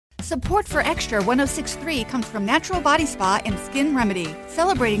Support for Extra 106.3 comes from Natural Body Spa and Skin Remedy,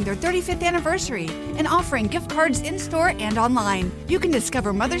 celebrating their 35th anniversary and offering gift cards in-store and online. You can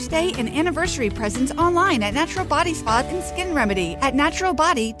discover Mother's Day and anniversary presents online at Natural Body Spa and Skin Remedy at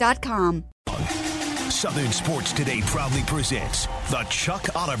naturalbody.com. Southern Sports Today proudly presents The Chuck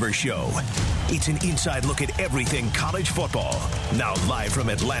Oliver Show. It's an inside look at everything college football. Now live from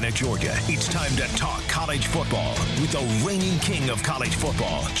Atlanta, Georgia, it's time to talk college football with the reigning king of college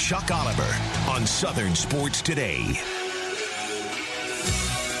football, Chuck Oliver, on Southern Sports Today.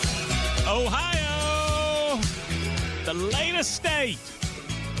 Ohio, the latest state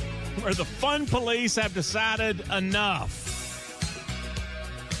where the fun police have decided enough.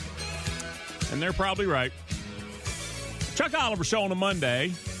 And they're probably right. Chuck Oliver Show on a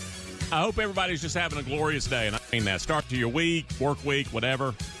Monday. I hope everybody's just having a glorious day. And I mean that. Start to your week, work week,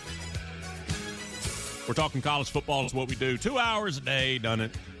 whatever. We're talking college football is what we do. 2 hours a day. Done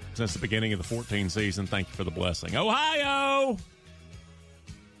it since the beginning of the 14 season. Thank you for the blessing. Ohio.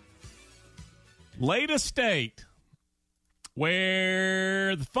 Latest state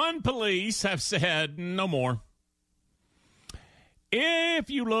where the fun police have said no more. If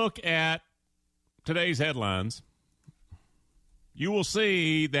you look at today's headlines, you will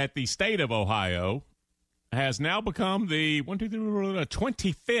see that the state of Ohio has now become the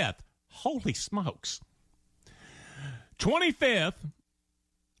 25th. Holy smokes. 25th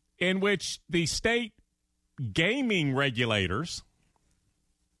in which the state gaming regulators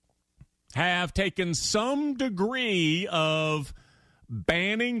have taken some degree of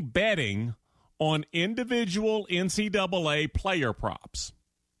banning betting on individual NCAA player props.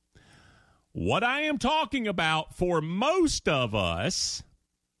 What I am talking about for most of us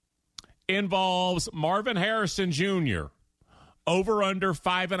involves Marvin Harrison Jr., over under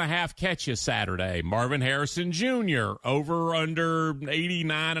 5.5 catches Saturday. Marvin Harrison Jr., over under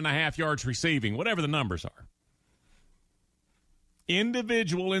 89.5 yards receiving, whatever the numbers are.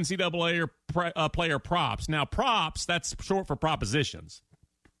 Individual NCAA player props. Now, props, that's short for propositions.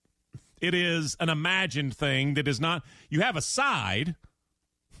 It is an imagined thing that is not, you have a side.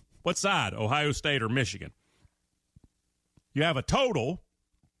 What side? Ohio State or Michigan? You have a total,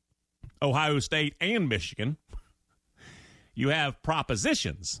 Ohio State and Michigan. You have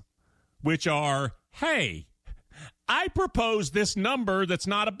propositions, which are, hey, I propose this number that's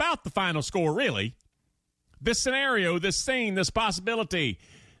not about the final score, really. This scenario, this scene, this possibility,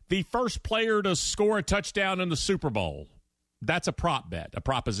 the first player to score a touchdown in the Super Bowl. That's a prop bet, a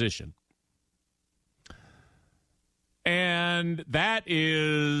proposition. And that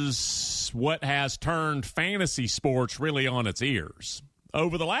is what has turned fantasy sports really on its ears.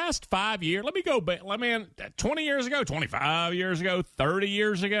 Over the last 5 years, let me go back, 20 years ago, 25 years ago, 30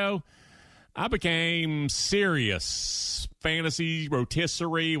 years ago, I became serious fantasy,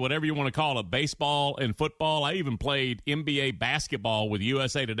 rotisserie, whatever you want to call it, baseball and football. I even played NBA basketball with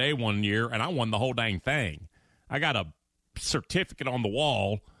USA Today one year, and I won the whole dang thing. I got a certificate on the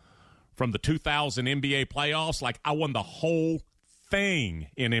wall from the 2000 NBA playoffs. Like, I won the whole thing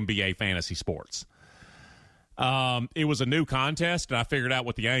in NBA fantasy sports. It was a new contest, and I figured out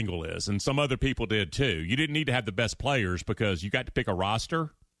what the angle is, and some other people did too. You didn't need to have the best players because you got to pick a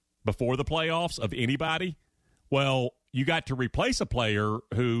roster before the playoffs of anybody. Well, you got to replace a player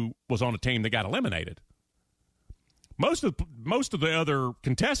who was on a team that got eliminated. Most of the other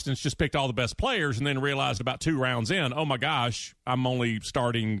contestants just picked all the best players and then realized about 2 rounds in, oh my gosh, I'm only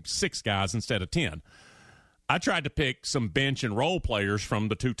starting 6 guys instead of 10. I tried to pick some bench and role players from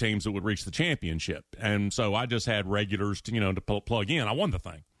the 2 teams that would reach the championship. And so I just had regulars to plug in. I won the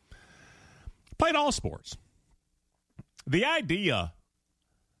thing. Played all sports. The idea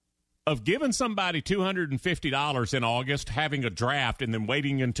of giving somebody $250 in August, having a draft, and then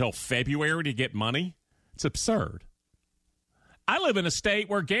waiting until February to get money, it's absurd. I live in a state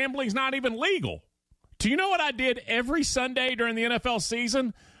where gambling's not even legal. Do you know what I did every Sunday during the NFL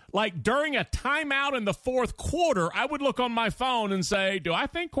season? Like, during a timeout in the fourth quarter, I would look on my phone and say, do I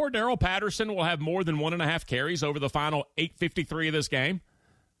think Cordero Patterson will have more than 1.5 carries over the final 8:53 of this game?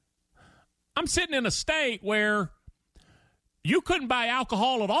 I'm sitting in a state where you couldn't buy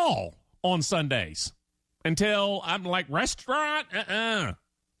alcohol at all on Sundays until I'm like, restaurant?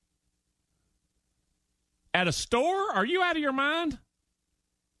 At a store? Are you out of your mind?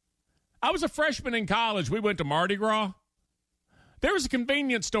 I was a freshman in college. We went to Mardi Gras. There was a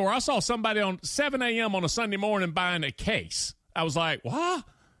convenience store. I saw somebody on 7 a.m. on a Sunday morning buying a case. I was like, what?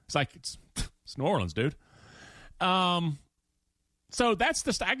 It's like, it's New Orleans, dude. So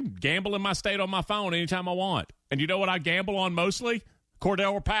that's I can gamble in my state on my phone anytime I want. And you know what I gamble on mostly?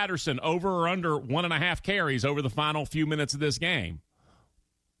 Cordell Patterson over or under 1.5 carries over the final few minutes of this game.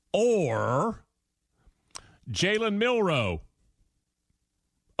 or Jalen Milroe,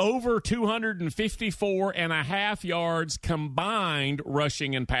 over 254.5 yards combined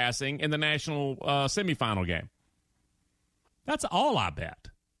rushing and passing in the national semifinal game. That's all I bet.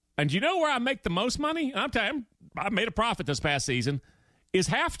 And you know where I make the most money? I'm telling you, I made a profit this past season, is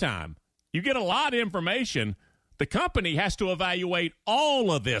halftime. You get a lot of information. The company has to evaluate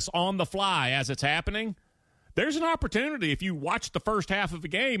all of this on the fly as it's happening. There's an opportunity if you watch the first half of a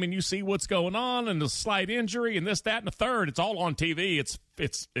game and you see what's going on and the slight injury and this, that, and the third. It's all on TV.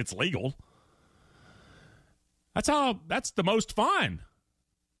 It's legal. That's the most fun.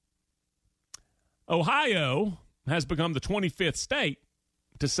 Ohio has become the 25th state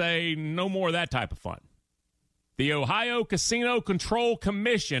to say no more of that type of fun. The Ohio Casino Control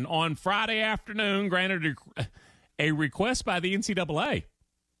Commission on Friday afternoon granted a request by the NCAA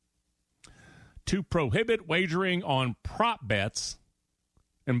to prohibit wagering on prop bets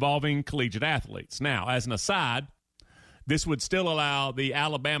involving collegiate athletes. Now, as an aside, this would still allow the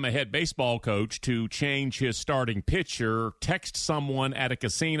Alabama head baseball coach to change his starting pitcher, text someone at a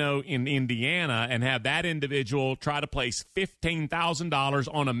casino in Indiana, and have that individual try to place $15,000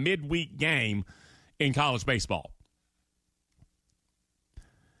 on a midweek game in college baseball.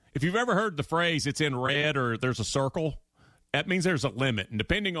 If you've ever heard the phrase, it's in red or there's a circle, that means there's a limit. And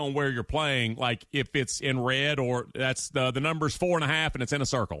depending on where you're playing, like if it's in red or that's the number's 4.5 and it's in a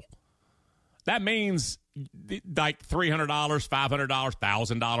circle, that means like $300, $500,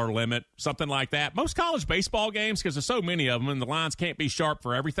 $1,000 limit, something like that. Most college baseball games, because there's so many of them and the lines can't be sharp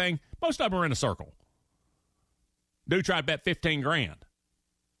for everything, most of them are in a circle. Dude tried to bet $15,000.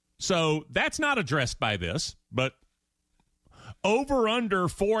 So that's not addressed by this, but over under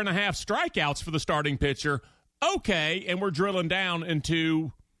 4.5 strikeouts for the starting pitcher. Okay, and we're drilling down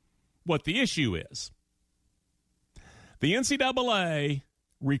into what the issue is. The NCAA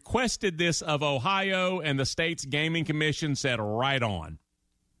requested this of Ohio, and the state's gaming commission said right on.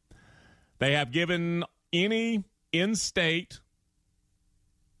 They have given any in-state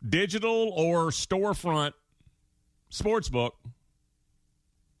digital or storefront sportsbook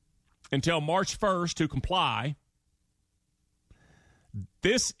until March 1st to comply.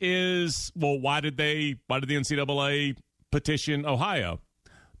 This is, well, why did the NCAA petition Ohio?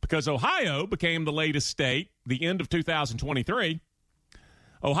 Because Ohio became the latest state, the end of 2023.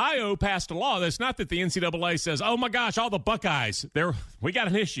 Ohio passed a law. It's not that the NCAA says, oh, my gosh, all the Buckeyes, we got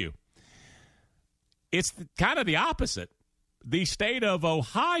an issue. It's kind of the opposite. The state of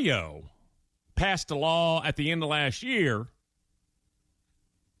Ohio passed a law at the end of last year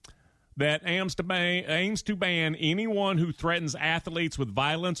that aims to ban anyone who threatens athletes with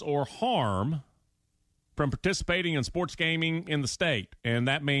violence or harm from participating in sports gaming in the state. And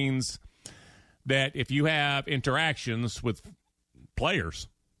that means that if you have interactions with players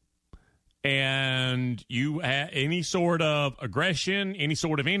and you have any sort of aggression, any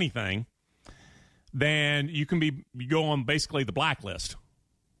sort of anything, then you go on basically the blacklist.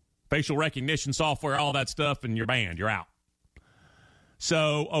 Facial recognition software, all that stuff, and you're banned. You're out.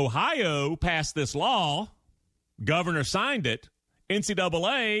 So Ohio passed this law. Governor signed it.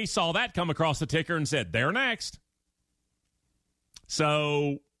 NCAA saw that come across the ticker and said, they're next.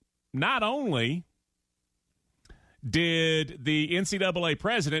 So not only did the NCAA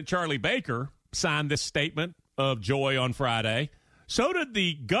president, Charlie Baker, sign this statement of joy on Friday, so did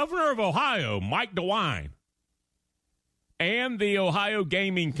the governor of Ohio, Mike DeWine, and the Ohio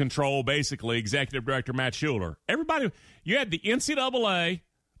Gaming Control, basically, executive director Matt Schuler. Everybody, you had the NCAA,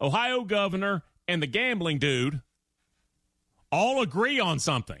 Ohio governor, and the gambling dude all agree on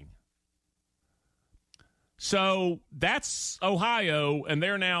something. So that's Ohio, and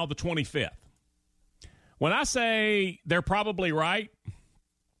they're now the 25th. When I say they're probably right,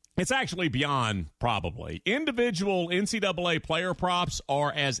 it's actually beyond probably. Individual NCAA player props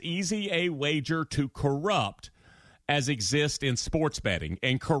are as easy a wager to corrupt as exist in sports betting.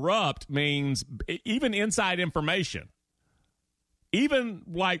 And corrupt means even inside information. Even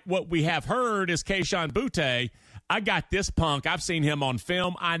like what we have heard is Keishon Butte. I got this punk. I've seen him on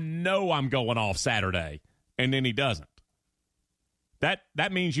film. I know I'm going off Saturday. And then he doesn't.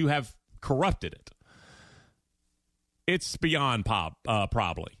 That means you have corrupted it. It's beyond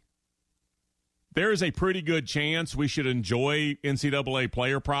probably. There is a pretty good chance we should enjoy NCAA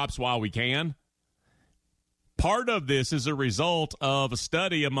player props while we can. Part of this is a result of a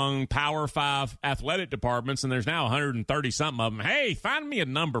study among Power 5 athletic departments, and there's now 130-something of them. Hey, find me a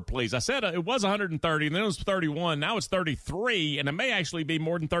number, please. I said it was 130, and then it was 31. Now it's 33, and it may actually be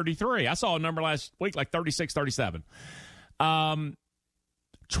more than 33. I saw a number last week, like 36, 37.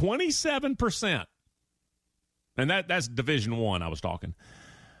 27%, and that's Division I I was talking.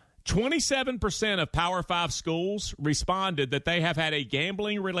 27% of Power 5 schools responded that they have had a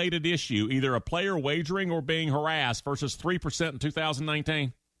gambling-related issue, either a player wagering or being harassed, versus 3% in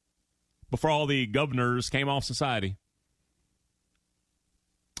 2019, before all the governors came off society.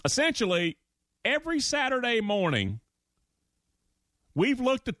 Essentially, every Saturday morning, we've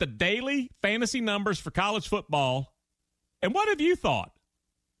looked at the daily fantasy numbers for college football, and what have you thought?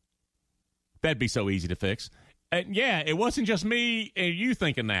 That'd be so easy to fix. And yeah, it wasn't just me and you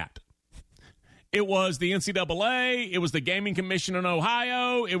thinking that. It was the NCAA. It was the Gaming Commission in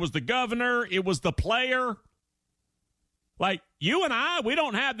Ohio. It was the governor. It was the player. Like, you and I, we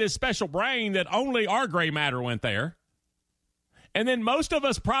don't have this special brain that only our gray matter went there. And then most of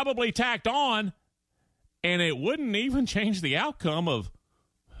us probably tacked on, and it wouldn't even change the outcome of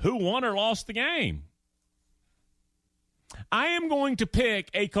who won or lost the game. I am going to pick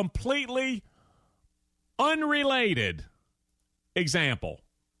a completely unrelated example.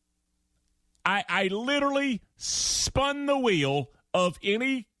 I literally spun the wheel of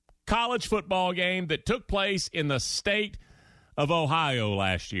any college football game that took place in the state of Ohio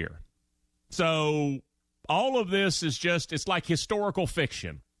last year. So all of this is just, it's like historical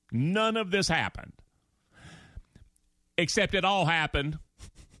fiction. None of this happened. Except it all happened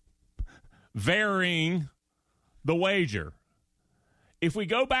varying the wager. If we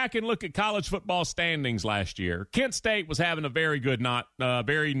go back and look at college football standings last year, Kent State was having a very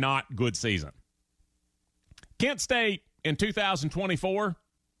not good season. Kent State in 2024,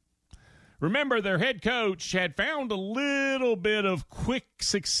 remember their head coach had found a little bit of quick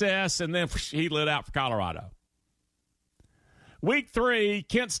success, and then he lit out for Colorado. Week 3,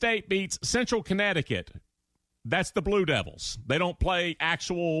 Kent State beats Central Connecticut. That's the Blue Devils. They don't play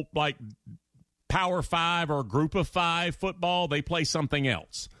actual, like, Power 5 or Group of 5 football. They play something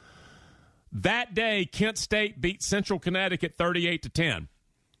else. That day, Kent State beat Central Connecticut 38-10.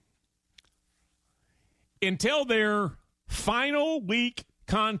 Until their final week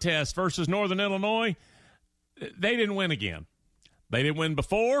contest versus Northern Illinois, they didn't win again. They didn't win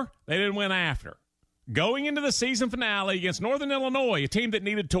before. They didn't win after. Going into the season finale against Northern Illinois, a team that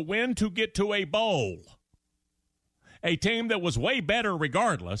needed to win to get to a bowl, a team that was way better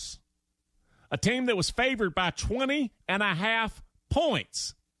regardless, a team that was favored by 20.5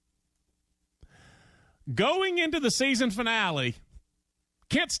 points. Going into the season finale,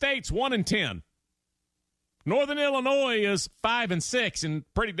 Kent State's 1-10. Northern Illinois is 5-6 and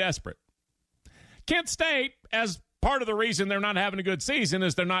pretty desperate. Kent State, as part of the reason they're not having a good season,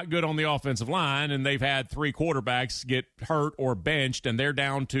 is they're not good on the offensive line, and they've had 3 quarterbacks get hurt or benched, and they're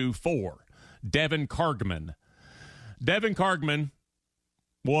down to 4. Devin Cargman. Devin Cargman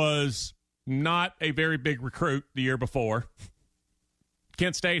was not a very big recruit the year before.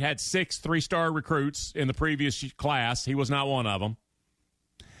 Kent State had 6 3-star recruits in the previous class. He was not one of them.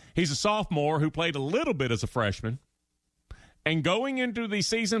 He's a sophomore who played a little bit as a freshman. And going into the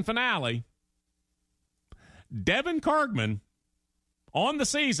season finale, Devin Cargman on the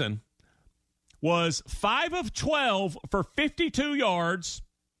season was 5 of 12 for 52 yards,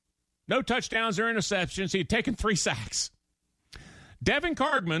 no touchdowns or interceptions. He had taken 3 sacks. Devin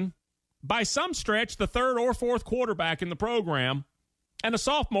Cargman, by some stretch, the 3rd or 4th quarterback in the program, and a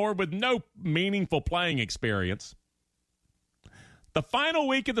sophomore with no meaningful playing experience. The final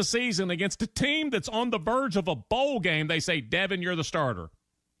week of the season against a team that's on the verge of a bowl game, they say, Devin, you're the starter.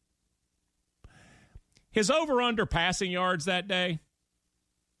 His over-under passing yards that day,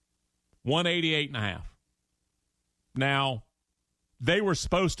 188.5. Now, they were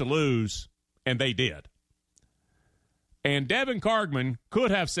supposed to lose, and they did. And Devin Cargman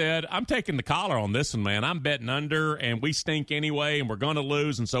could have said, I'm taking the collar on this one, man. I'm betting under, and we stink anyway, and we're going to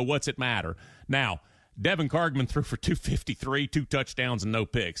lose, and so what's it matter? Now, Devin Cargman threw for 253, 2 touchdowns, and no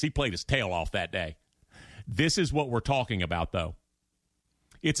picks. He played his tail off that day. This is what we're talking about, though.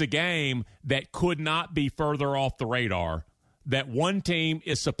 It's a game that could not be further off the radar, that one team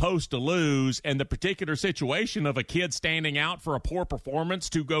is supposed to lose, and the particular situation of a kid standing out for a poor performance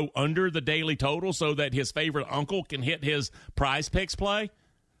to go under the daily total so that his favorite uncle can hit his Prize Picks play.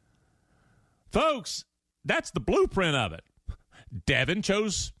 Folks, that's the blueprint of it. Devin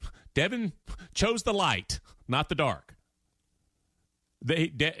chose the light, not the dark.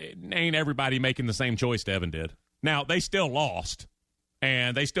 Ain't everybody making the same choice Devin did. Now, they still lost.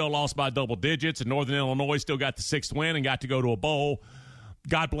 And they still lost by double digits, and Northern Illinois still got the 6th win and got to go to a bowl.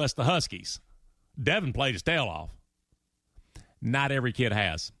 God bless the Huskies. Devin played his tail off. Not every kid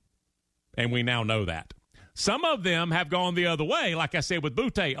has, and we now know that. Some of them have gone the other way, like I said with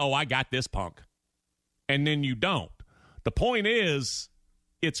Butte. Oh, I got this punk. And then you don't. The point is,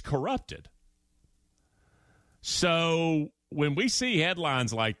 it's corrupted. So when we see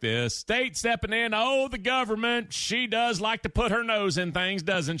headlines like this, state stepping in, oh, the government, she does like to put her nose in things,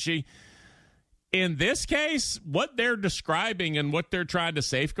 doesn't she? In this case, what they're describing and what they're trying to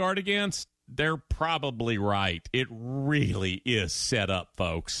safeguard against, they're probably right. It really is set up,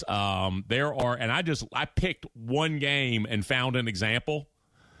 folks. There are, and I picked one game and found an example.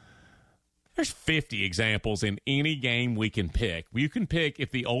 There's 50 examples in any game we can pick. You can pick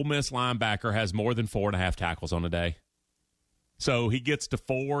if the Ole Miss linebacker has more than 4.5 tackles on a day. So he gets to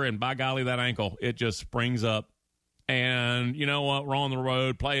 4, and by golly, that ankle, it just springs up. And you know what? We're on the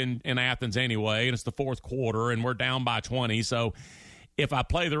road playing in Athens anyway, and it's the fourth quarter, and we're down by 20. So if I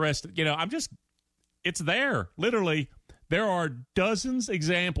play the rest, it's there. Literally, there are dozens of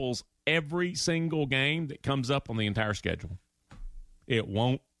examples every single game that comes up on the entire schedule. It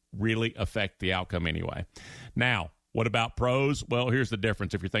won't really affect the outcome anyway. Now, what about pros? Well, here's the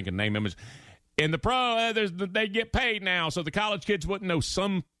difference if you're thinking name, image. In the pro, they get paid now, so the college kids wouldn't know.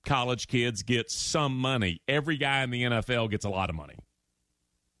 Some college kids get some money. Every guy in the NFL gets a lot of money.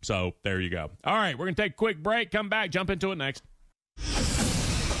 So there you go. All right, we're going to take a quick break, come back, jump into it next.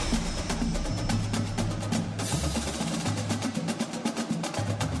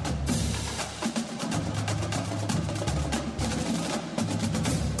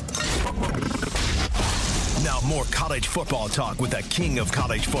 More college football talk with the king of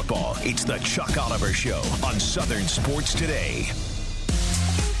college football. It's the Chuck Oliver Show on Southern Sports Today.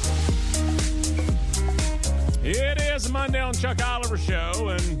 It is Monday on Chuck Oliver Show,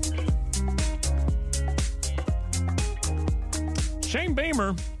 and Shane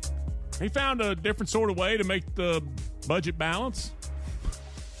Beamer, he found a different sort of way to make the budget balance.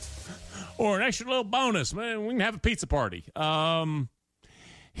 Or an extra little bonus. Man, we can have a pizza party.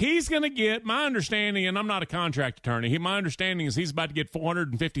 He's going to get, my understanding, and I'm not a contract attorney, my understanding is he's about to get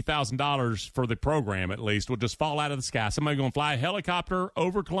 $450,000 for the program, at least, will just fall out of the sky. Somebody's going to fly a helicopter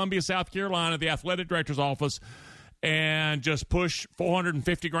over Columbia, South Carolina, the athletic director's office, and just push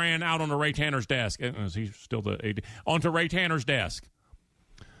 $450,000 out onto Ray Tanner's desk. Is he still the AD? Onto Ray Tanner's desk.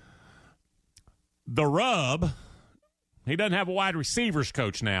 The rub, he doesn't have a wide receivers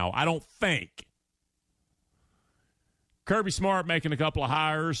coach now, I don't think. Kirby Smart making a couple of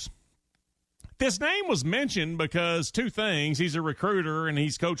hires. This name was mentioned because two things. He's a recruiter, and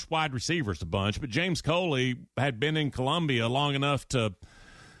he's coached wide receivers a bunch. But James Coley had been in Columbia long enough to,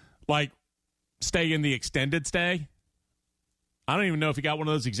 stay in the extended stay. I don't even know if he got one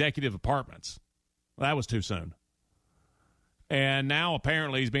of those executive apartments. Well, that was too soon. And now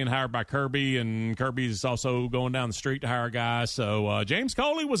apparently he's being hired by Kirby, and Kirby's also going down the street to hire guys. So James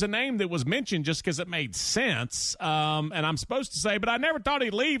Coley was a name that was mentioned just because it made sense. And I'm supposed to say, but I never thought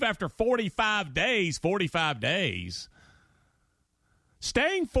he'd leave after 45 days. 45 days.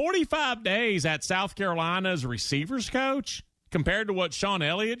 Staying 45 days at South Carolina as a receivers coach compared to what Sean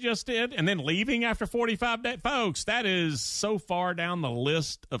Elliott just did, and then leaving after 45 days. Folks, that is so far down the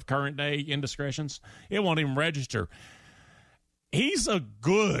list of current day indiscretions, it won't even register. He's a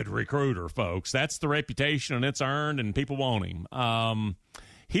good recruiter, folks. That's the reputation, and it's earned, and people want him.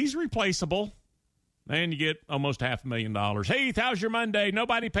 He's replaceable, and you get almost $500,000. Heath, how's your Monday?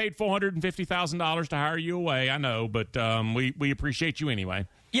 Nobody paid $450,000 to hire you away. I know, but we appreciate you anyway.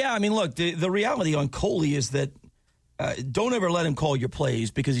 Yeah, I mean, look, the reality on Coley is that don't ever let him call your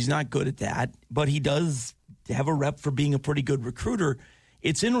plays because he's not good at that, but he does have a rep for being a pretty good recruiter.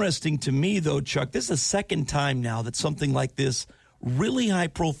 It's interesting to me, though, Chuck, this is the second time now that something like this really high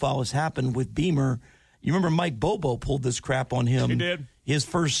profile has happened with Beamer. You remember Mike Bobo pulled this crap on him. He did. His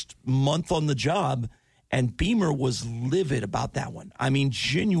first month on the job, and Beamer was livid about that one. I mean,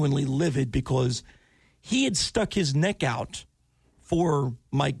 genuinely livid because he had stuck his neck out for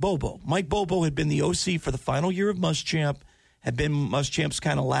Mike Bobo. Mike Bobo had been the OC for the final year of Muschamp, had been Muschamp's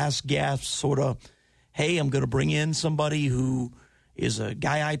kind of last gasp, sort of, hey, I'm going to bring in somebody who is a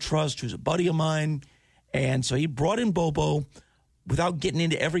guy I trust, who's a buddy of mine. And so he brought in Bobo. Without getting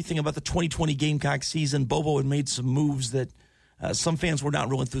into everything about the 2020 Gamecock season, Bobo had made some moves that some fans were not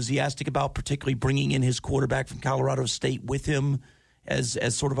real enthusiastic about, particularly bringing in his quarterback from Colorado State with him as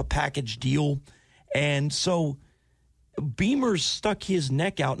sort of a package deal. And so Beamer stuck his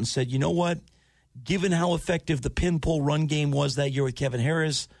neck out and said, you know what, given how effective the pin-pull run game was that year with Kevin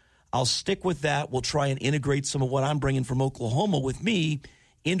Harris, I'll stick with that. We'll try and integrate some of what I'm bringing from Oklahoma with me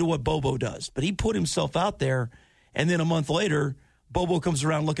into what Bobo does. But he put himself out there, and then a month later, Bobo comes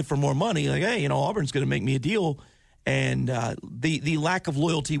around looking for more money, like, hey, Auburn's going to make me a deal. And the lack of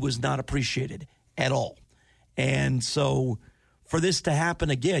loyalty was not appreciated at all. And so for this to happen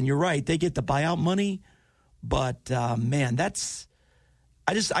again, you're right, they get the buyout money. But, man,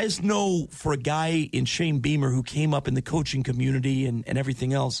 I just know for a guy in Shane Beamer who came up in the coaching community and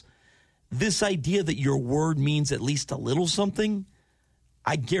everything else, this idea that your word means at least a little something,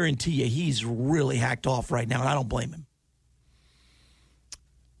 I guarantee you he's really hacked off right now, and I don't blame him.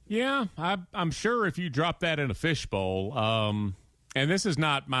 Yeah, I'm sure if you drop that in a fishbowl, and this is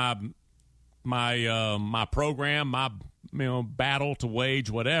not my program, my battle to wage,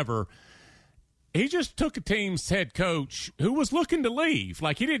 whatever. He just took a team's head coach who was looking to leave.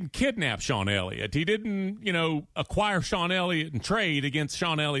 Like, he didn't kidnap Sean Elliott. He didn't, acquire Sean Elliott and trade against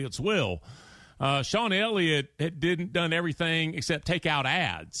Sean Elliott's will. Sean Elliott had done everything except take out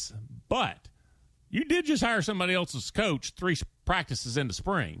ads. But you did just hire somebody else's coach 3 practices into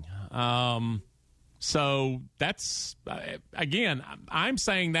spring. So that's, again, I'm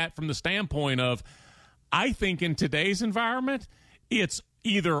saying that from the standpoint of, I think in today's environment, it's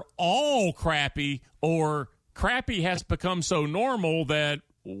either all crappy or crappy has become so normal that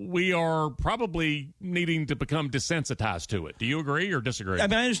we are probably needing to become desensitized to it. Do you agree or disagree? I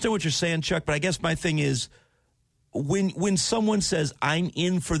mean, I understand what you're saying, Chuck, but I guess my thing is when someone says, I'm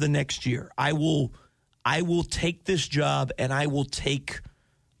in for the next year, I will take this job and I will take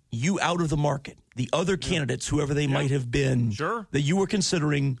you out of the market. The other candidates, whoever they might have been, that you were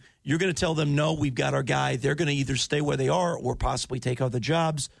considering, you're going to tell them, no, we've got our guy. They're going to either stay where they are or possibly take other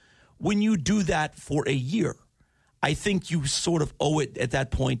jobs. When you do that for a year, I think you sort of owe it at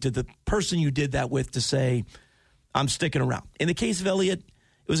that point to the person you did that with to say, I'm sticking around. In the case of Elliott,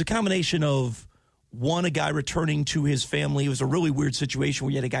 it was a combination of, one, a guy returning to his family. It was a really weird situation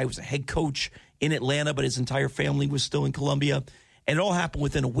where you had a guy who was a head coach in Atlanta, but his entire family was still in Columbia. And it all happened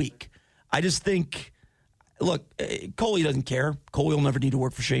within a week. I just think, look, Coley doesn't care. Coley will never need to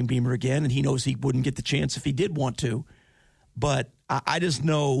work for Shane Beamer again, and he knows he wouldn't get the chance if he did want to. But I just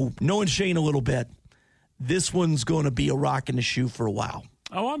know, knowing Shane a little bit, this one's going to be a rock in the shoe for a while.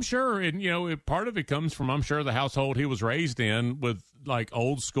 Oh, I'm sure. And, part of it comes from, I'm sure, the household he was raised in with, like,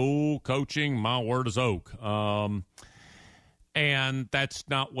 old school coaching. My word is oak. And that's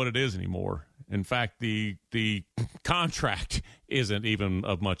not what it is anymore. In fact, the contract isn't even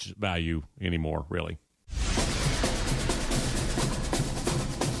of much value anymore, really.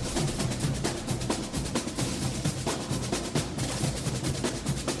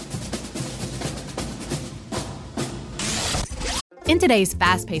 In today's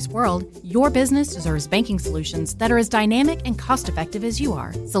fast-paced world, your business deserves banking solutions that are as dynamic and cost-effective as you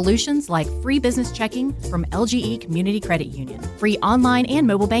are. Solutions like free business checking from LGE Community Credit Union, free online and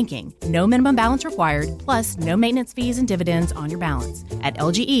mobile banking, no minimum balance required, plus no maintenance fees and dividends on your balance. At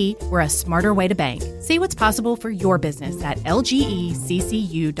LGE, we're a smarter way to bank. See what's possible for your business at lgeccu.org.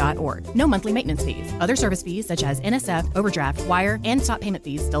 No monthly maintenance fees. Other service fees such as NSF, overdraft, wire, and stop payment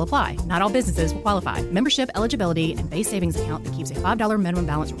fees still apply. Not all businesses will qualify. Membership eligibility and base savings account that keeps a $5 minimum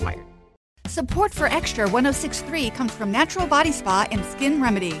balance required. Support for Extra 106.3 comes from Natural Body Spa and Skin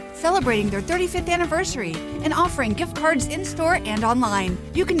Remedy, celebrating their 35th anniversary and offering gift cards in-store and online.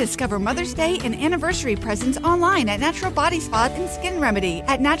 You can discover Mother's Day and anniversary presents online at Natural Body Spa and Skin Remedy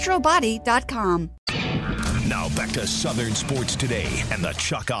at naturalbody.com. Now back to Southern Sports Today and the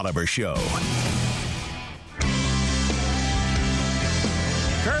Chuck Oliver Show.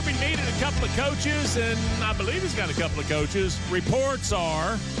 Kirby needed a couple of coaches, and I believe he's got a couple of coaches. Reports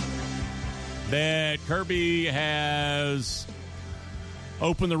are that Kirby has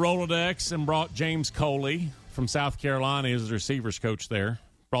opened the Rolodex and brought James Coley from South Carolina as the receivers coach there.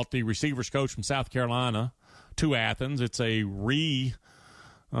 Brought the receivers coach from South Carolina to Athens. It's a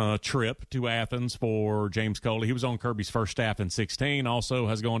trip to Athens for James Coley. He was on Kirby's first staff in 2016. Also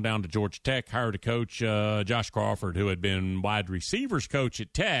has gone down to Georgia Tech, hired a coach, Josh Crawford, who had been wide receivers coach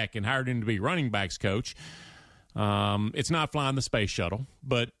at Tech and hired him to be running backs coach. It's not flying the space shuttle,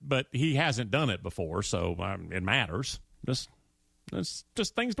 but he hasn't done it before, so it matters. Just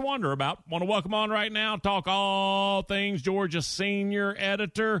things to wonder about. Want to welcome on right now, talk all things Georgia senior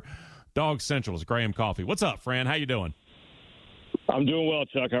editor, Dog Central's Graham Coffey. What's up, friend? How you doing? I'm doing well,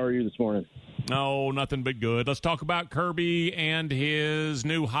 Chuck. How are you this morning? No, nothing but good. Let's talk about Kirby and his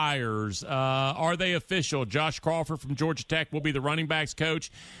new hires. Are they official? Josh Crawford from Georgia Tech will be the running backs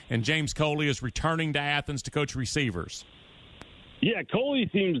coach, and James Coley is returning to Athens to coach receivers. Yeah, Coley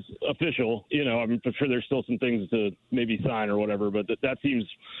seems official. I'm sure there's still some things to maybe sign or whatever, but that seems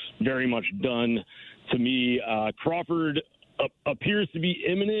very much done to me. Crawford appears to be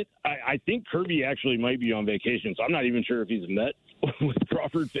imminent. I think Kirby actually might be on vacation, so I'm not even sure if he's met with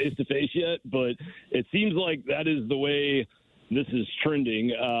Crawford face-to-face yet, but it seems like that is the way this is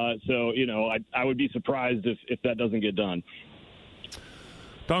trending. So, I would be surprised if that doesn't get done.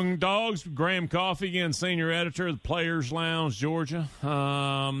 Tongue Dogs, Graham Coffey again, senior editor of the Players Lounge, Georgia.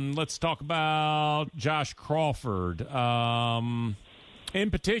 Let's talk about Josh Crawford. In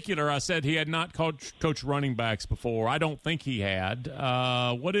particular, I said he had not coached running backs before. I don't think he had.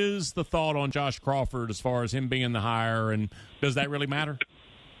 What is the thought on Josh Crawford as far as him being the hire, and does that really matter?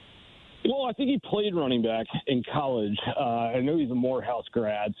 Well, I think he played running back in college. I know he's a Morehouse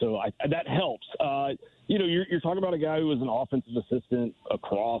grad, so that helps. You're talking about a guy who was an offensive assistant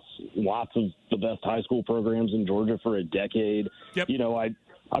across lots of the best high school programs in Georgia for a decade. Yep.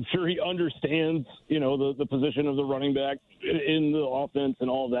 I'm sure he understands, the position of the running back in the offense and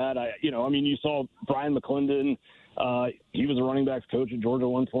all that. You saw Brian McClendon. He was a running backs coach at Georgia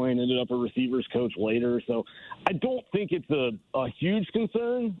at one point, ended up a receivers coach later. So I don't think it's a huge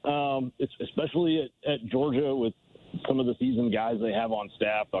concern, especially at Georgia with some of the seasoned guys they have on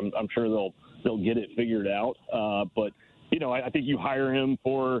staff. I'm sure they'll get it figured out. But I think you hire him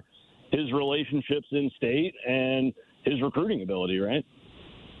for his relationships in state and his recruiting ability, right?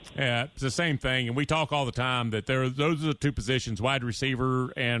 Yeah, it's the same thing, and we talk all the time that those are the two positions, wide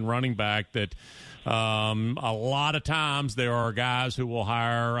receiver and running back, that a lot of times there are guys who will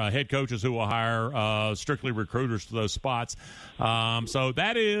hire, head coaches who will hire strictly recruiters to those spots. So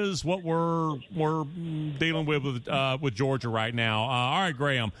that is what we're dealing with Georgia right now. All right,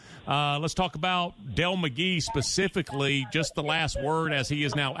 Graham, let's talk about Dell McGee specifically, just the last word as he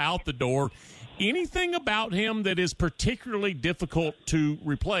is now out the door. Anything about him that is particularly difficult to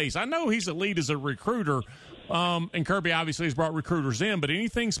replace? I know he's elite as a recruiter, and Kirby obviously has brought recruiters in, but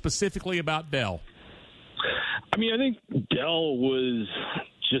anything specifically about Dell? I think Dell was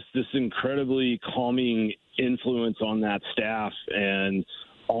just this incredibly calming influence on that staff and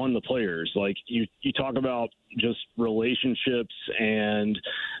on the players. Like you talk about just relationships and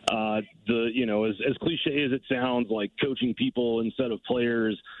as cliche as it sounds, like coaching people instead of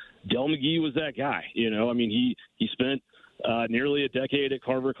players. Dell McGee was that guy. He spent nearly a decade at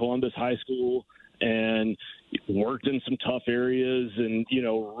Carver Columbus High School and worked in some tough areas and,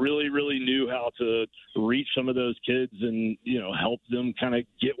 really, really knew how to reach some of those kids and, help them kind of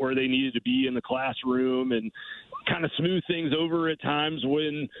get where they needed to be in the classroom and kind of smooth things over at times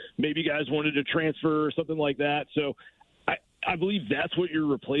when maybe guys wanted to transfer or something like that. So I believe that's what you're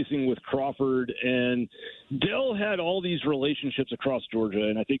replacing with Crawford. And Dell had all these relationships across Georgia.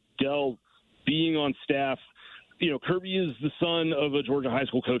 And I think Dell being on staff, Kirby is the son of a Georgia high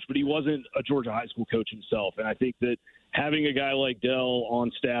school coach, but he wasn't a Georgia high school coach himself. And I think that having a guy like Dell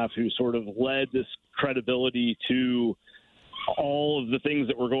on staff who sort of led this credibility to all of the things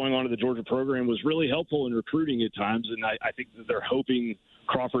that were going on in the Georgia program was really helpful in recruiting at times. And I think that they're hoping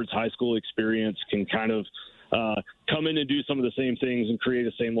Crawford's high school experience can kind of come in and do some of the same things and create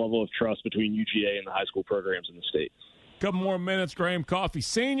the same level of trust between UGA and the high school programs in the state. Couple more minutes. Graham Coffey,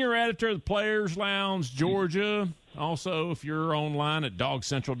 senior editor of the Players Lounge, Georgia. Also, if you're online at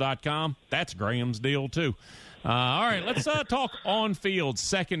dogcentral.com, that's Graham's deal too. All right, let's talk on-field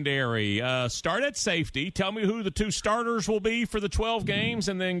secondary. Start at safety. Tell me who the two starters will be for the 12 games,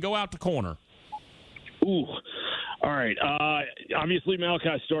 and then go out to corner. Ooh. All right. Obviously,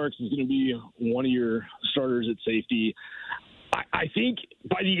 Malachi Starks is going to be one of your starters at safety. I think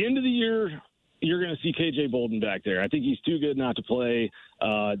by the end of the year, you're going to see KJ Bolden back there. I think he's too good not to play.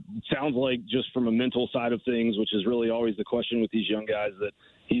 Sounds like just from a mental side of things, which is really always the question with these young guys, that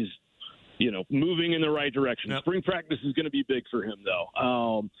he's moving in the right direction. Yep. Spring practice is going to be big for him,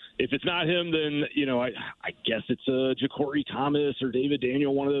 though. If it's not him, then, I guess it's Ja'Cory Thomas or David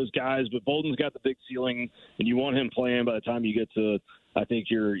Daniel, one of those guys. But Bolden's got the big ceiling, and you want him playing by the time you get to, I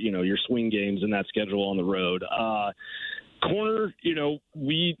think, your swing games and that schedule on the road. Corner,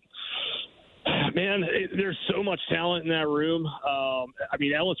 there's so much talent in that room.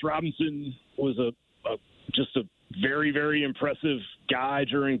 Ellis Robinson was just a very, very impressive guy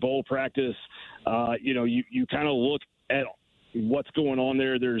during bowl practice. You kind of look at what's going on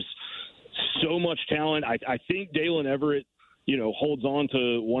there. There's so much talent. I think Dalen Everett, holds on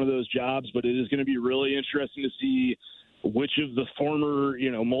to one of those jobs, but it is going to be really interesting to see which of the former,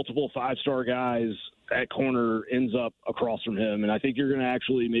 multiple five-star guys at corner ends up across from him. And I think you're going to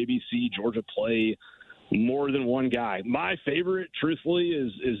actually maybe see Georgia play more than one guy. My favorite, truthfully,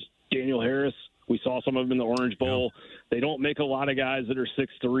 is Daniel Harris. We saw some of them in the Orange Bowl. They don't make a lot of guys that are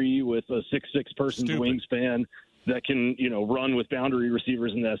 6'3" with a 6'6" person's wingspan that can, run with boundary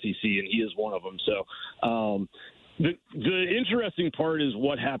receivers in the SEC, and he is one of them. So the interesting part is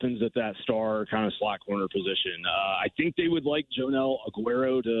what happens at that star kind of slot corner position. I think they would like Jonel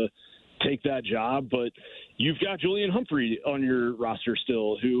Aguero to take that job, but you've got Julian Humphrey on your roster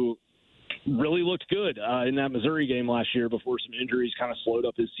still, who really looked good in that Missouri game last year before some injuries kind of slowed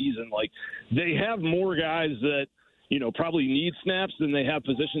up his season. Like, they have more guys that, probably need snaps than they have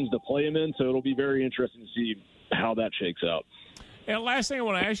positions to play him in, so it'll be very interesting to see how that shakes out. And last thing I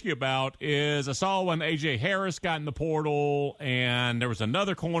want to ask you about is I saw when A.J. Harris got in the portal, and there was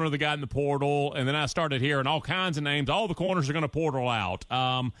another corner that got in the portal, and then I started hearing all kinds of names. All the corners are going to portal out.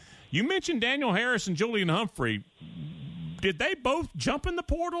 You mentioned Daniel Harris and Julian Humphrey. Did they both jump in the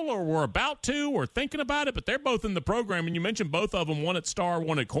portal or were about to or thinking about it? But they're both in the program, and you mentioned both of them, one at star,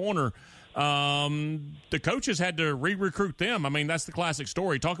 one at corner. The coaches had to re-recruit them. I mean, that's the classic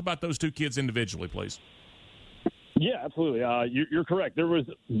story. Talk about those two kids individually, please. Yeah, absolutely. You're correct. There was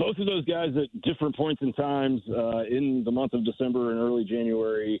both of those guys at different points in times in the month of December and early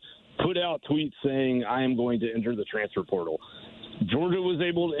January put out tweets saying, I am going to enter the transfer portal. Georgia was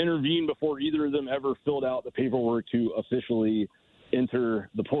able to intervene before either of them ever filled out the paperwork to officially enter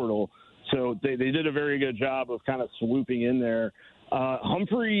the portal. So they did a very good job of kind of swooping in there.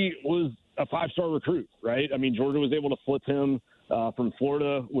 Humphrey was a five-star recruit, right? I mean, Georgia was able to flip him from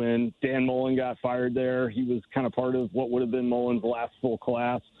Florida when Dan Mullen got fired there. He was kind of part of what would have been Mullen's last full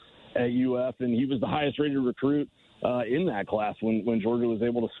class at UF, and he was the highest-rated recruit in that class when Georgia was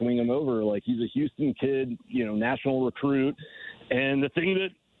able to swing him over. Like, he's a Houston kid, national recruit. And the thing that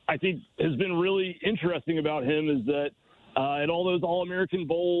I think has been really interesting about him is that at all those All-American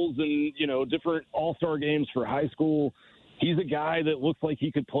Bowls and, different all-star games for high school, he's a guy that looks like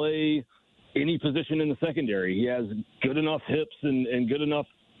he could play any position in the secondary. He has good enough hips and good enough,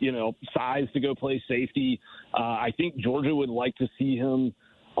 size to go play safety. I think Georgia would like to see him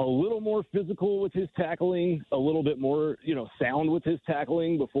a little more physical with his tackling, a little bit more, sound with his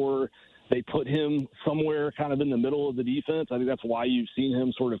tackling before they put him somewhere kind of in the middle of the defense. I think that's why you've seen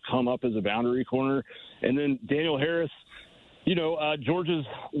him sort of come up as a boundary corner. And then Daniel Harris, Georgia's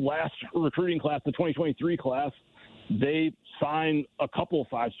last recruiting class, the 2023 class, they signed a couple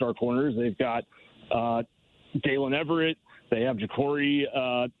five-star corners. They've got Dalen Everett. They have Ja'Cory.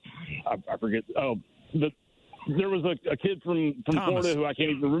 I forget. There was a kid from Florida who I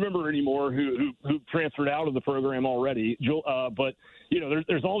can't even remember anymore who transferred out of the program already. But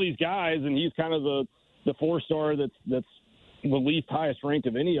there's all these guys, and he's kind of the four-star that's the least highest ranked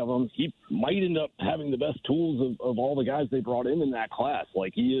of any of them. He might end up having the best tools of all the guys they brought in that class.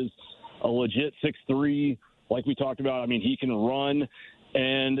 Like, he is a legit 6'3", like we talked about. I mean, he can run.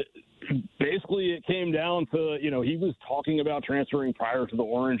 And basically it came down to, he was talking about transferring prior to the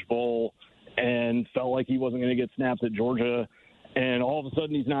Orange Bowl and felt like he wasn't going to get snaps at Georgia. And all of a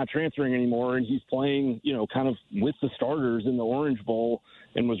sudden he's not transferring anymore, and he's playing, kind of with the starters in the Orange Bowl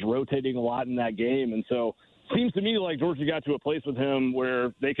and was rotating a lot in that game. And so it seems to me like Georgia got to a place with him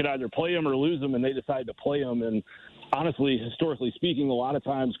where they could either play him or lose him, and they decided to play him. And honestly, historically speaking, a lot of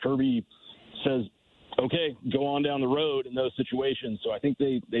times Kirby says, okay, go on down the road in those situations. So I think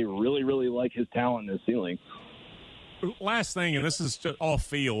they really, really like his talent and his ceiling. Last thing, and this is just off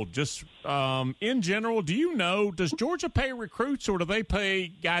field, just in general, does Georgia pay recruits, or do they pay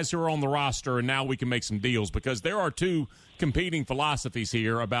guys who are on the roster and now we can make some deals? Because there are two competing philosophies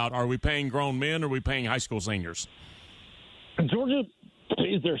here about, are we paying grown men or are we paying high school seniors? Georgia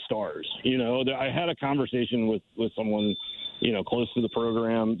pays their stars. I had a conversation with someone close to the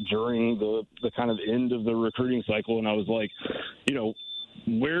program during the kind of end of the recruiting cycle. And I was like,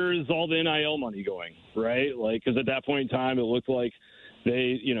 where is all the NIL money going? Right. Like, cause at that point in time, it looked like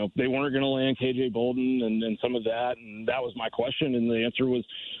they weren't going to land KJ Bolden and some of that. And that was my question. And the answer was,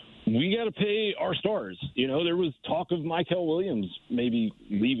 we got to pay our stars. There was talk of Michael Williams maybe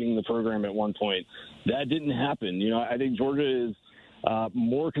leaving the program at one point. That didn't happen. I think Georgia is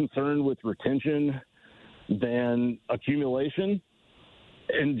more concerned with retention than accumulation.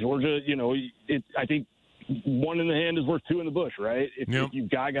 And Georgia, I think one in the hand is worth two in the bush, right? If you've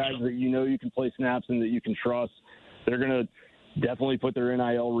got guys that you can play snaps and that you can trust, they're going to definitely put their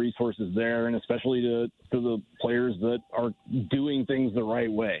NIL resources there, and especially to the players that are doing things the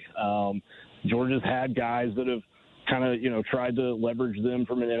right way. Georgia's had guys that have kind of, tried to leverage them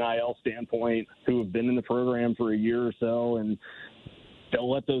from an NIL standpoint who have been in the program for a year or so, and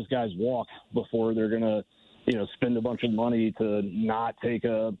they'll let those guys walk before they're going to, spend a bunch of money to not take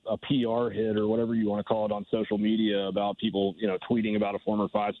a PR hit or whatever you want to call it on social media about people, tweeting about a former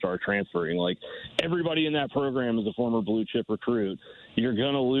five-star transferring. Like, everybody in that program is a former blue chip recruit. You're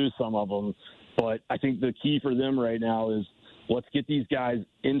going to lose some of them, but I think the key for them right now is let's get these guys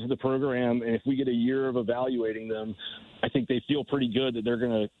into the program. And if we get a year of evaluating them, I think they feel pretty good that they're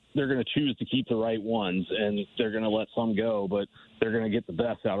going to choose to keep the right ones, and they're going to let some go, but they're going to get the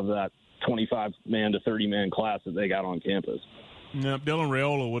best out of that 25-man to 30-man class that they got on campus. No, Dylan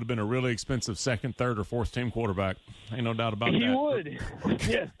Raiola would have been a really expensive second, third, or fourth team quarterback. Ain't no doubt about that. He would.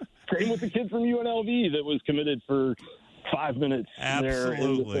 Yes. Same with the kid from UNLV that was committed for 5 minutes there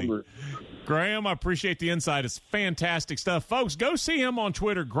in December. Graham, I appreciate the insight. It's fantastic stuff. Folks, go see him on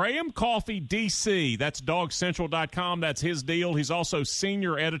Twitter, Graham Coffee DC. That's dogcentral.com. That's his deal. He's also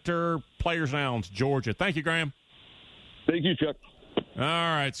senior editor, Players Lounge, Georgia. Thank you, Graham. Thank you, Chuck. All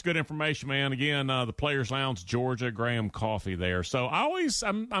right, it's good information, man. Again, the Players Lounge, Georgia, Graham Coffee there. So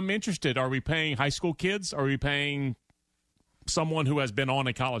I'm interested. Are we paying high school kids? Are we paying someone who has been on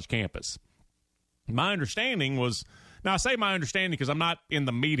a college campus? My understanding was, now I say my understanding because I'm not in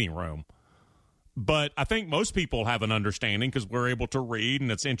the meeting room, but I think most people have an understanding because we're able to read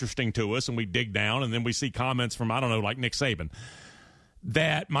and it's interesting to us and we dig down and then we see comments from, I don't know, like Nick Saban.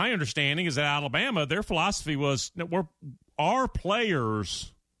 That my understanding is that Alabama, their philosophy was our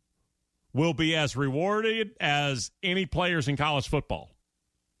players will be as rewarded as any players in college football.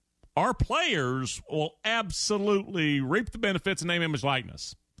 Our players will absolutely reap the benefits in name, image,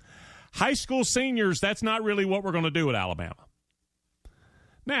 likeness. High school seniors, that's not really what we're going to do at Alabama.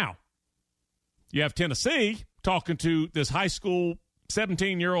 Now, you have Tennessee talking to this high school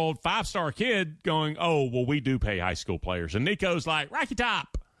 17-year-old five-star kid going, oh, well, we do pay high school players. And Nico's like, Rocky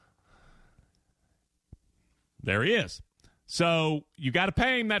Top. There he is. So you got to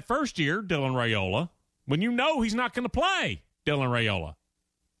pay him that first year, Dylan Raiola, when you know he's not going to play Dylan Raiola.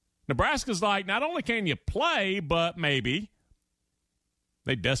 Nebraska's like, not only can you play, but maybe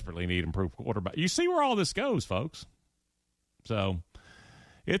they desperately need improved quarterback. You see where all this goes, folks. So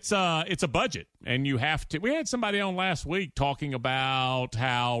it's a budget, and you have to. We had somebody on last week talking about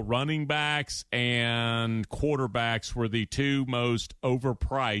how running backs and quarterbacks were the two most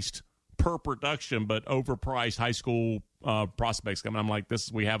overpriced per production, but overpriced high school prospects coming. I'm like,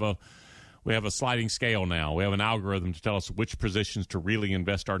 we have a sliding scale now. We have an algorithm to tell us which positions to really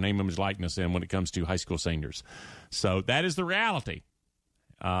invest our name, image, likeness in when it comes to high school seniors. So that is the reality.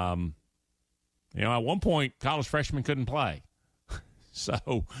 At one point, college freshmen couldn't play.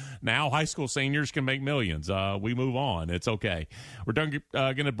 So now high school seniors can make millions. We move on. It's okay. We're going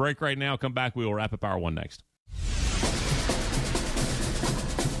to break right now. Come back. We will wrap up Hour 1 next.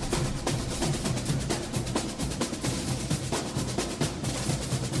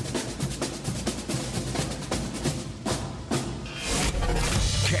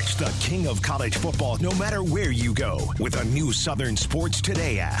 Catch the king of college football no matter where you go with a new Southern Sports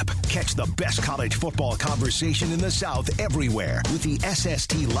Today app. Catch the best college football conversation in the South everywhere with the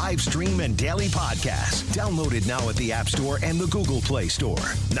SST live stream and daily podcast. Downloaded now at the App Store and the Google Play Store.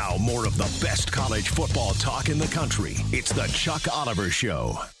 Now more of the best college football talk in the country. It's the Chuck Oliver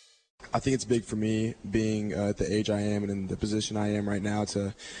Show. I think it's big for me being at the age I am and in the position I am right now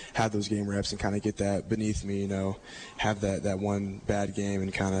to have those game reps and kind of get that beneath me, have that one bad game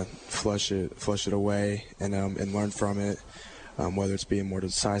and kind of flush it away and learn from it, whether it's being more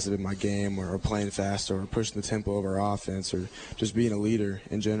decisive in my game or playing faster or pushing the tempo of our offense or just being a leader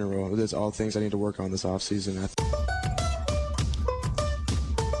in general. There's all things I need to work on this offseason.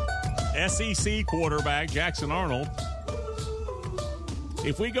 SEC quarterback Jackson Arnold.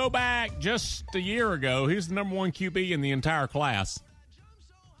 If we go back just a year ago, he was the number one QB in the entire class.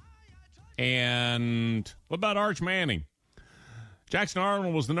 And what about Arch Manning? Jackson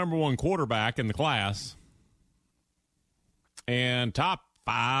Arnold was the number one quarterback in the class. And top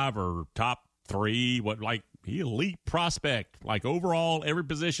 5 or top 3, he elite prospect, overall, every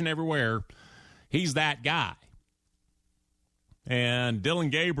position, everywhere. He's that guy. And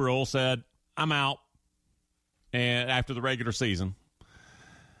Dylan Gabriel said, I'm out. And after the regular season.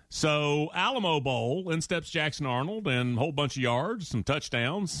 So, Alamo Bowl, in steps Jackson Arnold, and a whole bunch of yards, some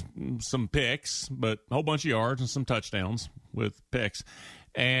touchdowns, some picks, but a whole bunch of yards and some touchdowns with picks.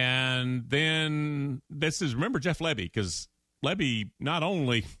 And then remember Jeff Lebby, because Lebby not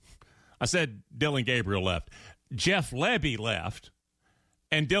only, I said Dylan Gabriel left, Jeff Lebby left,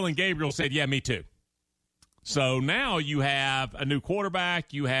 and Dylan Gabriel said, yeah, me too. So now you have a new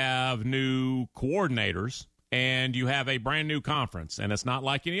quarterback, you have new coordinators, and you have a brand new conference. And it's not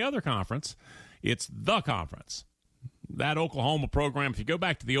like any other conference. It's the conference. That Oklahoma program, if you go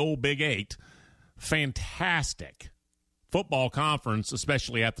back to the old Big 8, fantastic football conference,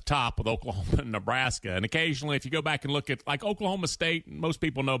 especially at the top with Oklahoma and Nebraska. And occasionally, if you go back and look at, Oklahoma State, most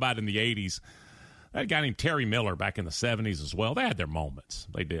people know about it in the 80s. That guy named Terry Miller back in the 70s as well. They had their moments.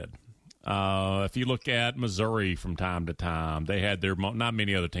 They did. If you look at Missouri from time to time, they had their not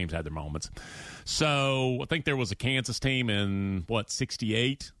many other teams had their moments. So I think there was a Kansas team in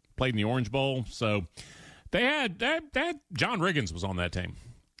 68 played in the Orange Bowl. So they had John Riggins was on that team,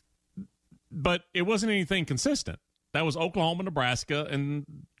 but it wasn't anything consistent. That was Oklahoma, Nebraska, and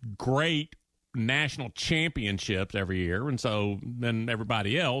great national championships every year. And so then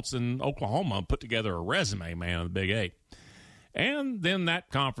everybody else in Oklahoma put together a resume, man, of the Big 8. And then that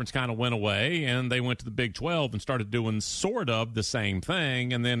conference kind of went away, and they went to the Big 12 and started doing sort of the same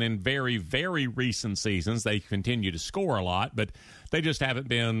thing. And then in very, very recent seasons, they continue to score a lot, but they just haven't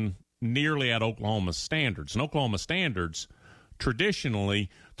been nearly at Oklahoma's standards. And Oklahoma standards, traditionally,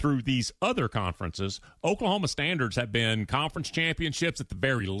 through these other conferences, Oklahoma standards have been conference championships at the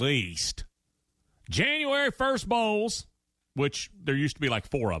very least. January 1st bowls, which there used to be like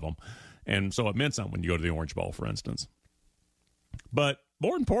 4 of them. And so it meant something when you go to the Orange Bowl, for instance. But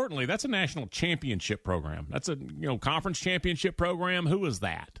more importantly, that's a national championship program. That's a conference championship program. Who is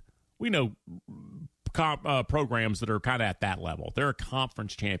that? We know programs that are kind of at that level. They're a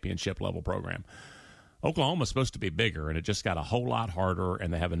conference championship level program. Oklahoma's supposed to be bigger, and it just got a whole lot harder,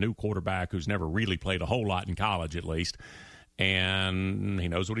 and they have a new quarterback who's never really played a whole lot in college, at least, and he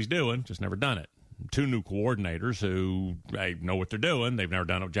knows what he's doing, just never done it. 2 new coordinators who know what they're doing. They've never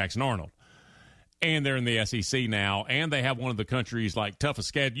done it with Jackson Arnold. And they're in the SEC now, and they have one of the country's toughest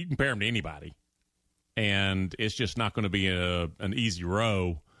schedule. You compare them to anybody, and it's just not going to be an easy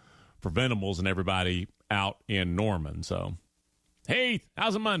row for Venables and everybody out in Norman. So, Heath,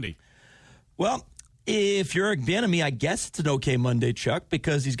 how's a Monday? Well, if you're Eric Bieniemy, I guess it's an okay Monday, Chuck,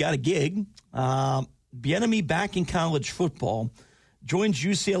 because he's got a gig. Bieniemy back in college football, joins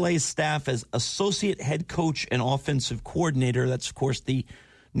UCLA's staff as associate head coach and offensive coordinator. That's, of course, the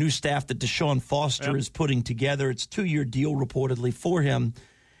new staff that Deshaun Foster is putting together. It's a 2-year deal reportedly for him.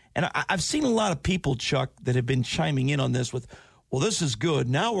 And I've seen a lot of people, Chuck, that have been chiming in on this with, well, this is good.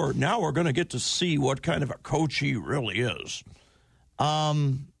 Now we're going to get to see what kind of a coach he really is.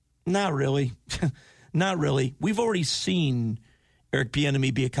 Not really. Not really. We've already seen Eric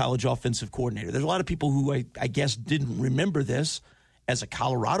Bieniemy be a college offensive coordinator. There's a lot of people who I guess didn't remember this. As a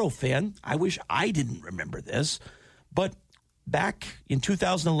Colorado fan, I wish I didn't remember this. But back in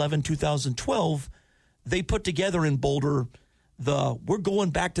 2011, 2012, they put together in Boulder we're going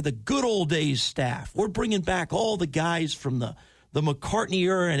back to the good old days staff. We're bringing back all the guys from the McCartney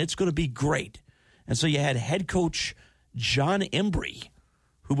era, and it's going to be great. And so you had head coach John Embry,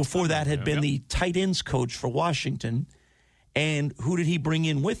 who before that had been the tight ends coach for Washington. And who did he bring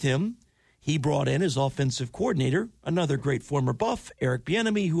in with him? He brought in his offensive coordinator, another great former Buff, Eric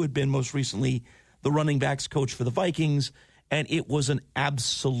Bieniemy, who had been most recently the running backs coach for the Vikings. And it was an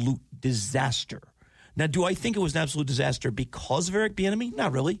absolute disaster. Now, do I think it was an absolute disaster because of Eric Bieniemy?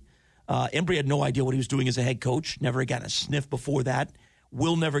 Not really. Embry had no idea what he was doing as a head coach. Never gotten a sniff before that.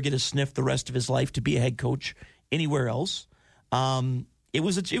 Will never get a sniff the rest of his life to be a head coach anywhere else. It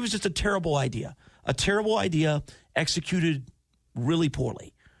was just a terrible idea. A terrible idea executed really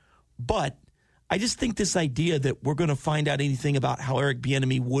poorly. But I just think this idea that we're going to find out anything about how Eric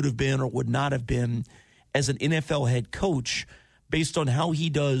Bieniemy would have been or would not have been as an NFL head coach based on how he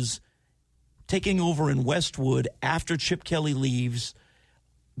does taking over in Westwood after Chip Kelly leaves,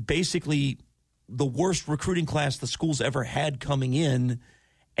 basically the worst recruiting class the school's ever had coming in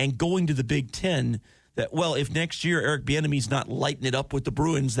and going to the Big Ten, that, well, if next year Eric Bieniemy's not lighting it up with the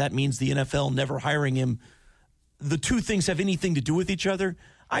Bruins, that means the NFL never hiring him. The two things have anything to do with each other.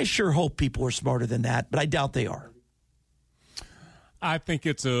 I sure hope people are smarter than that, but I doubt they are. I think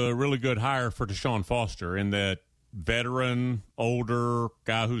it's a really good hire for Deshaun Foster in that veteran, older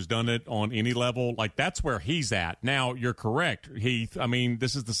guy who's done it on any level. That's where he's at. Now, you're correct, Heath. I mean,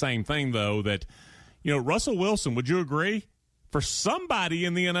 this is the same thing, though, that, Russell Wilson, would you agree? For somebody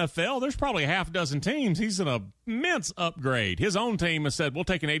in the NFL, there's probably a half dozen teams. He's an immense upgrade. His own team has said, we'll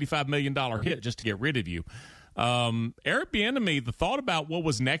take an $85 million hit just to get rid of you. Eric Bieniemy, the thought about what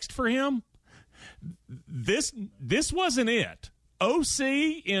was next for him, this wasn't it. OC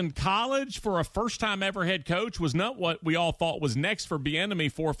in college for a first-time ever head coach was not what we all thought was next for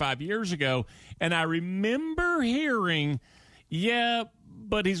Bieniemy 4 or 5 years ago. And I remember hearing,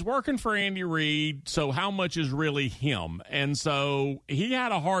 but he's working for Andy Reid, so how much is really him? And so he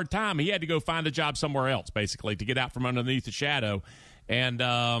had a hard time. He had to go find a job somewhere else, basically, to get out from underneath the shadow.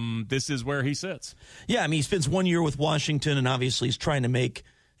 And this is where he sits. Yeah, I mean, he spends 1 year with Washington, and obviously he's trying to make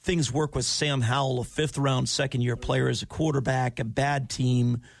things work with Sam Howell, a fifth-round, second-year player as a quarterback, a bad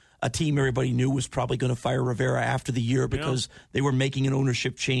team, a team everybody knew was probably going to fire Rivera after the year because they were making an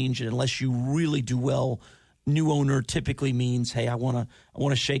ownership change, and unless you really do well, new owner typically means, hey, I want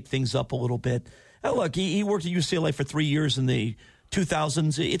to shake things up a little bit. Look, he worked at UCLA for 3 years in the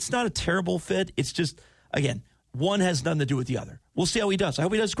 2000s. It's not a terrible fit. It's just, again, one has nothing to do with the other. We'll see how he does. I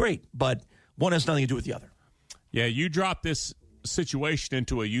hope he does great, but one has nothing to do with the other. Yeah, you dropped this situation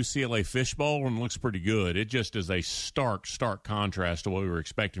into a UCLA fishbowl and looks pretty good. It just is a stark contrast to what we were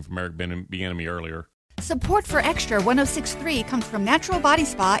expecting from Eric Bieniemy earlier. Support for Extra 106.3 comes from Natural Body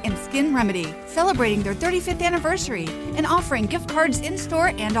Spa and Skin Remedy, celebrating their 35th anniversary and offering gift cards in-store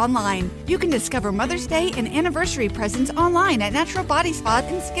and online. You can discover Mother's Day and anniversary presents online at Natural Body Spa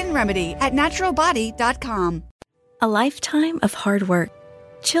and Skin Remedy at naturalbody.com. A lifetime of hard work,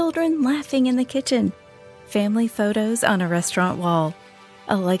 children laughing in the kitchen, family photos on a restaurant wall,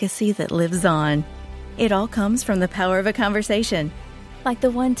 a legacy that lives on. It all comes from the power of a conversation. Like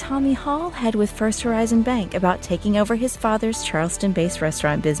the one Tommy Hall had with First Horizon Bank about taking over his father's Charleston-based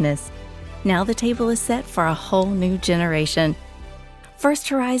restaurant business. Now the table is set for a whole new generation. First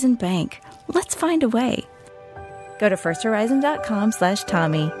Horizon Bank. Let's find a way. Go to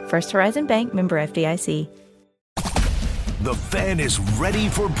firsthorizon.com/Tommy. First Horizon Bank, member FDIC. The Fan is ready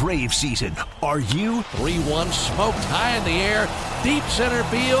for Brave season. Are you? 3-1 smoked high in the air, deep center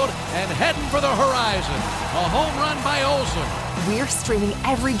field, and heading for the horizon. A home run by Olsen. We're streaming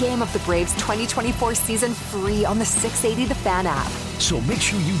every game of the Braves 2024 season free on the 680 The Fan app. So make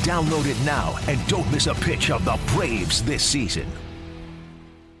sure you download it now and don't miss a pitch of the Braves this season.